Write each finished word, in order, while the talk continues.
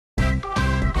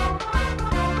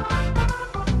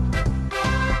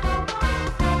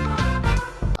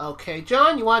Okay,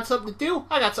 John, you want something to do?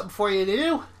 I got something for you to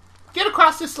do. Get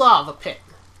across this lava pit.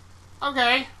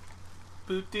 Okay.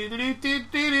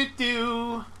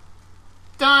 Boo-doo-doo-doo-doo-doo-doo.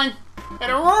 Done.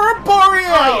 An Aurora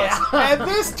Borealis. Oh, yeah. At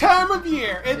this time of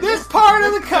year, in this part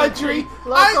of the country,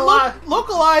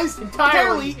 localized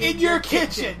entirely in your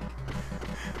kitchen.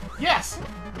 Yes.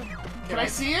 Can I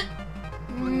see it?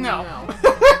 No.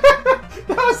 That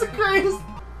was the greatest.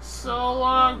 So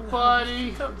long,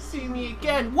 buddy. Come see me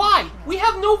again. Why? We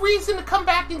have no reason to come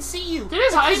back and see you. Did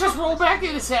his eyes just roll back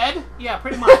in his head? Yeah,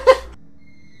 pretty much.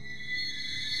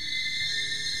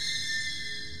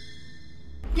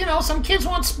 You know, some kids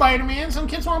want Spider-Man, some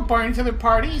kids want Barney to their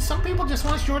party, some people just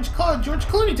want George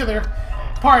Clooney to their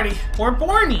party. Or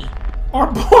Barney. Or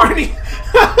Barney.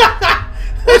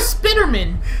 Or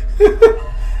Spitterman.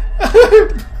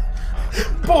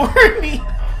 Barney.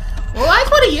 Well,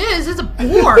 that's what he is. It's a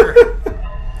boar.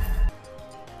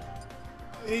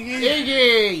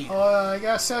 Iggy. I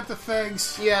gotta set the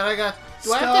things. Yeah, I got...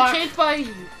 Do I have to change by...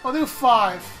 I'll do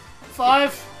 5.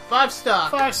 5? 5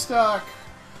 stock. 5 stock.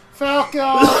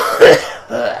 Falco.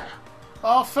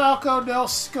 All Falco, no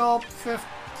scope, 50.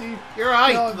 You're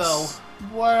right, guns. though.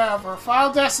 Whatever.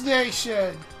 Final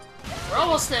destination. We're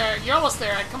almost there. You're almost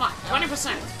there. Come on,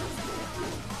 20%.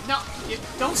 No,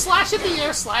 don't slash at the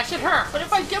air, slash at her. But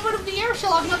if I get rid of the air,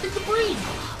 she'll have nothing to breathe.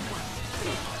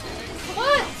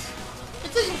 What?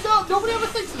 No, nobody ever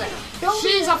thinks of that.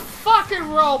 She's a fucking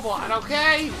robot,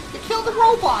 okay? You killed the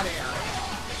robot air.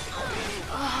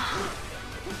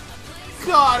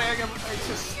 God, I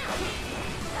just...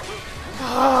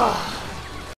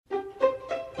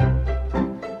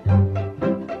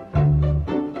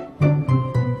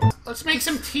 Let's make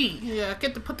some tea. Yeah,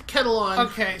 put the kettle on.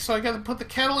 Okay, so I got to put the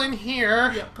kettle in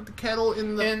here. Yeah, put the kettle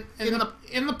in the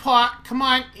in the pot. Come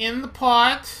on, in the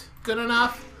pot. Good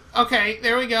enough. Okay,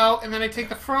 there we go. And then I take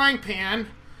the frying pan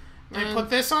and I put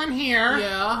this on here.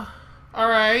 Yeah. All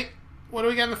right. What do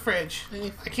we got in the fridge?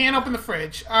 I can't open the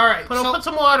fridge. All right. Put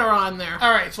some water on there.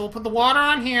 All right, so we'll put the water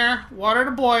on here. Water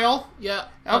to boil. Yeah.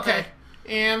 Okay.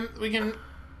 And we can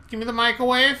give me the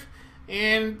microwave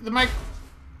and the mic.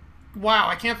 Wow,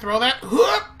 I can't throw that.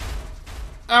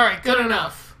 All right, good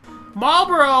enough.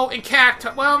 Marlboro and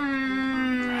Cactar. Well,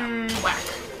 whack.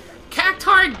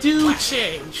 Cactar do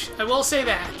change. I will say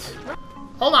that.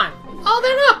 Hold on. Oh,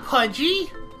 they're not pudgy.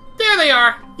 There they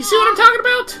are. You see what I'm talking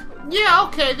about? Yeah,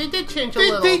 okay, they did change a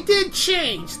little. They did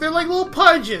change. They're like little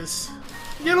pudges.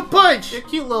 Little pudge. They're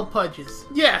cute little pudges.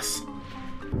 Yes.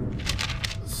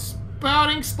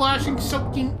 Spouting, splashing,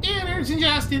 soaking, innards,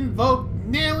 ingesting, vote,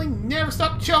 nailing, never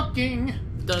stop choking.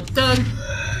 Dun dun.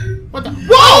 What the?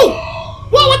 Whoa!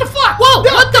 Whoa! What the fuck? Whoa!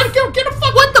 No, What the? Get the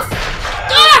fuck! What the?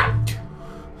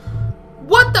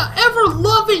 What the ever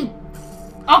loving?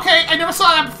 Okay, I never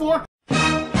saw that before.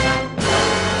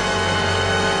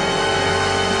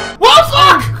 Whoa!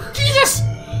 Fuck! Jesus!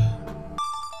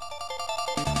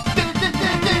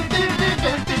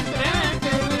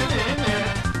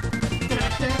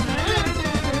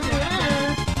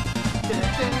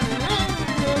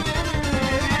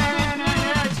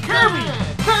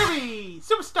 Kirby!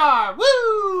 Superstar!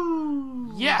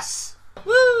 Woo! Yes!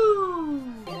 Woo!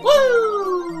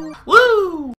 Woo!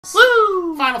 Woo!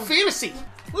 Woo! Final Fantasy!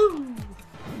 Woo!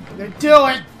 I'm gonna do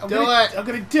it! I'm Do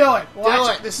gonna do it!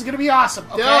 Watch it. This is gonna be awesome,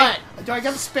 okay? Do it! Do I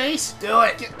got the space? Do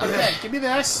it! Okay, give me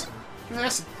this. Give me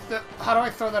this. How do I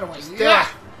throw that away? Do it!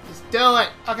 Just do it!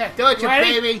 Okay. Do it, you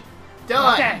ready? baby! Do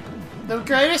Okay. it! The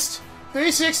greatest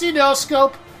 360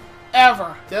 no-scope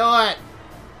ever. Do it!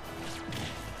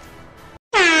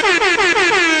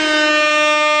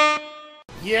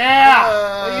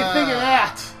 Yeah! What do you think of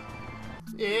that?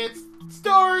 It's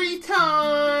story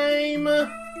time!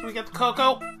 Do we get the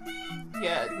cocoa?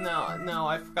 Yeah, no,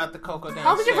 I forgot the cocoa downstairs.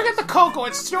 How did you forget the cocoa?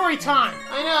 It's story time!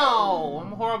 I know!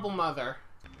 I'm a horrible mother.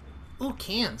 Ooh,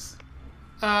 cans.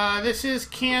 This is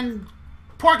canned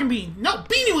pork and bean. No,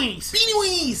 Beanie Weenies! Beanie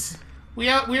Weenies! We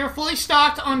are fully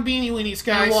stocked on Beanie Weenies,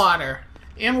 guys. And water.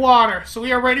 And water. So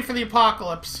we are ready for the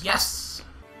apocalypse. Yes!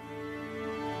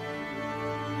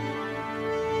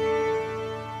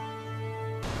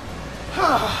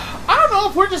 I don't know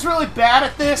if we're just really bad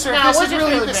at this, or if this is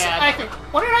really bad. I think.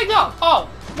 Where did I go? Oh,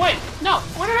 wait, no.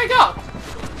 Where did I go?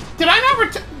 Did I not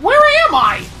where am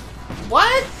I?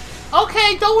 What?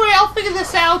 Okay, don't worry, I'll figure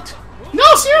this out. No,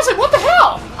 seriously, what the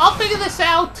hell? I'll figure this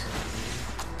out.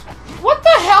 What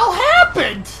the hell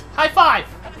happened? High five.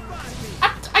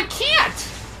 I can't.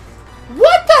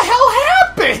 What the hell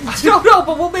happened? I don't know,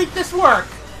 but we'll make this work.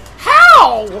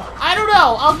 How? I don't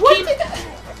know. I'll keep...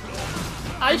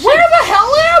 Where the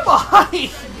hell am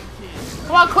I?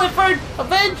 Come on, Clifford.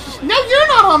 Avenge. No, you're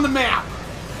not on the map.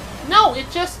 No, it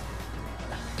just...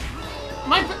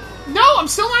 No, I'm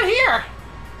still not here!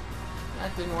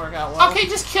 That didn't work out well. Okay,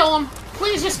 just kill him.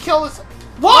 Please just kill this...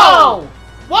 Whoa!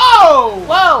 Whoa!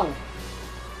 Whoa!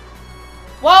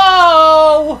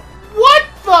 Whoa! What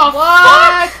the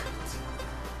fuck?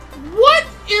 What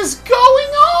is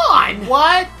going on?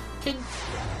 What?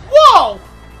 Whoa!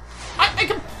 I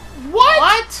can... What?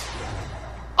 What?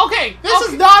 Okay, This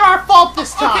is not our fault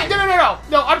this time. Okay,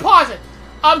 no, unpause it.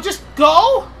 Just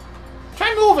go.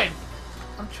 Try moving.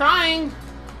 I'm trying.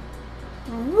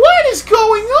 What is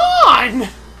going on?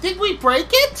 Did we break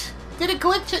it? Did it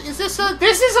glitch? Is this a...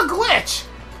 This is a glitch.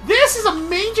 This is a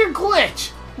major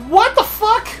glitch. What the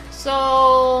fuck?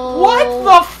 So... What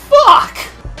the fuck?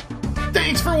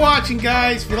 Thanks for watching,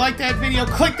 guys. If you like that video,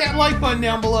 click that like button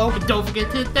down below. And don't forget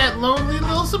to hit that lonely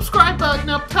little subscribe button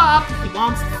up top. He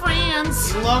wants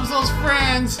friends. He loves those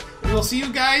friends. And we'll see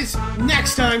you guys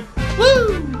next time.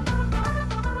 Woo!